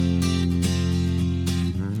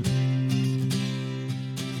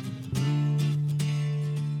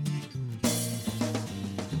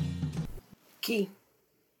Key.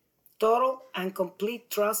 Total and complete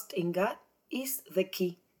trust in God is the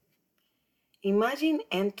key. Imagine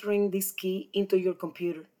entering this key into your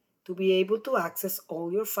computer to be able to access all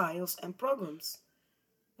your files and programs.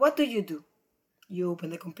 What do? You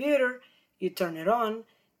open the computer, you turn it on,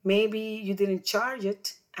 maybe you didn't charge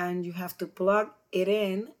it and you have to plug it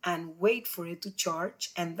in and wait for it to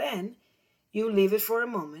charge, and then you leave it for a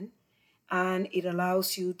moment and it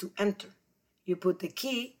allows you to enter. You put the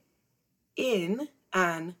key in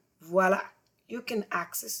and voila, you can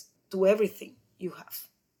access to everything you have.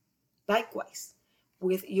 Likewise,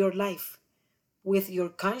 with your life, with your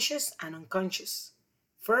conscious and unconscious.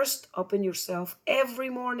 First, open yourself every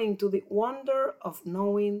morning to the wonder of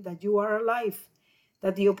knowing that you are alive,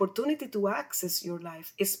 that the opportunity to access your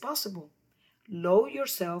life is possible. Load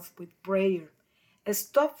yourself with prayer.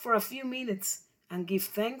 Stop for a few minutes and give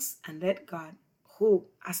thanks and let God, who,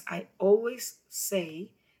 as I always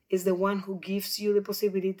say, is the one who gives you the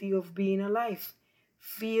possibility of being alive,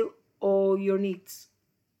 fill all your needs.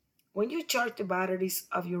 When you charge the batteries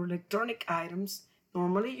of your electronic items,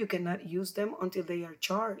 normally you cannot use them until they are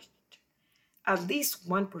charged, at least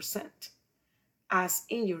 1%, as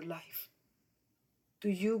in your life. Do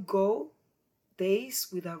you go days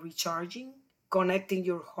without recharging, connecting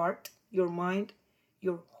your heart, your mind,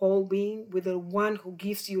 your whole being with the one who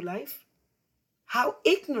gives you life? How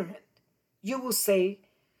ignorant, you will say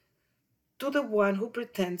to the one who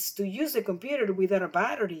pretends to use the computer without a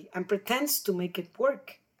battery and pretends to make it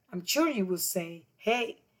work. I'm sure you will say,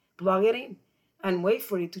 hey, plug it in and wait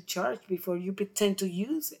for it to charge before you pretend to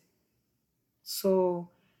use it. So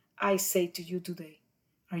I say to you today,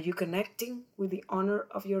 are you connecting with the owner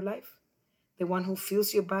of your life? The one who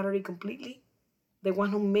fills your battery completely? The one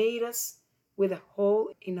who made us with a hole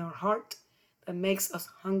in our heart that makes us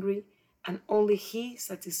hungry and only He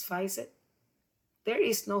satisfies it? There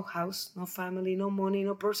is no house, no family, no money,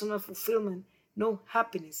 no personal fulfillment, no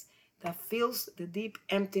happiness that fills the deep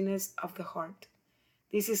emptiness of the heart.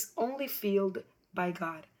 This is only filled by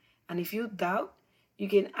God. And if you doubt, you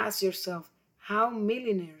can ask yourself how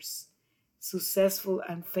millionaires, successful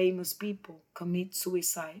and famous people commit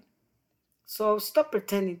suicide. So stop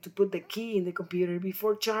pretending to put the key in the computer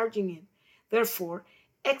before charging it. Therefore,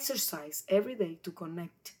 exercise every day to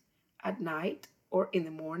connect at night or in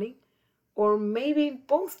the morning, or maybe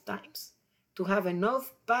both times, to have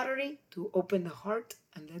enough battery to open the heart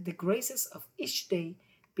and let the graces of each day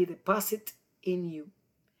be deposited in you.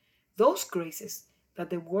 Those graces that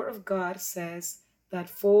the Word of God says that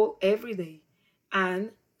fall every day,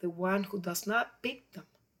 and the one who does not pick them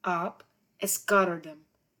up scatter them.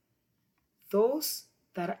 Those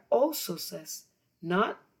that also says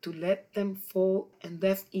not to let them fall in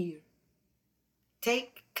deaf ear.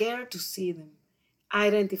 Take care to see them,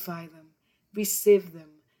 identify them, receive them,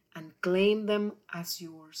 and claim them as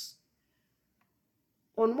yours.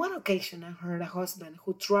 On one occasion, I heard a husband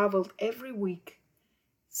who traveled every week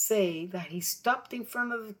say that he stopped in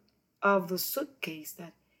front of the suitcase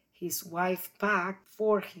that his wife packed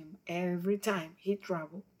for him every time he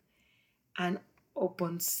traveled, and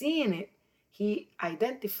upon seeing it, he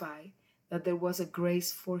identified that there was a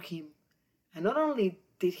grace for him. And not only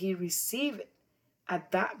did he receive it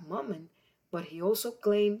at that moment, but he also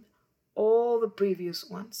claimed all the previous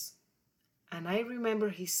ones. And I remember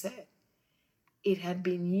he said, it had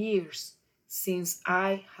been years since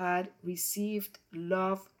I had received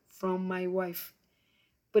love from my wife.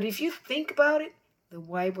 But if you think about it, the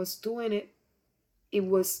wife was doing it. It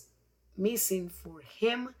was missing for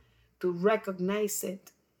him to recognize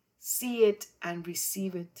it, see it, and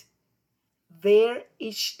receive it. There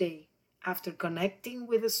each day, after connecting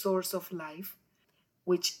with the source of life,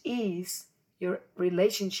 which is your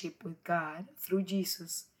relationship with God through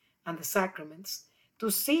Jesus and the sacraments,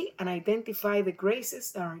 to see and identify the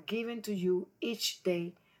graces that are given to you each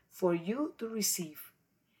day for you to receive.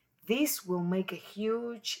 This will make a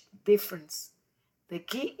huge difference. The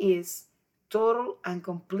key is total and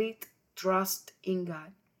complete trust in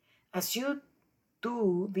God. As you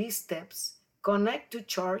do these steps, connect to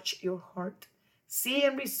charge your heart, see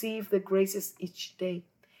and receive the graces each day.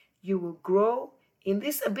 You will grow in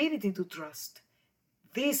this ability to trust.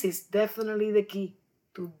 This is definitely the key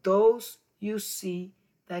to those you see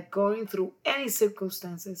that going through any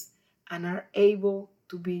circumstances and are able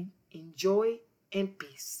to be in joy and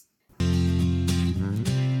peace.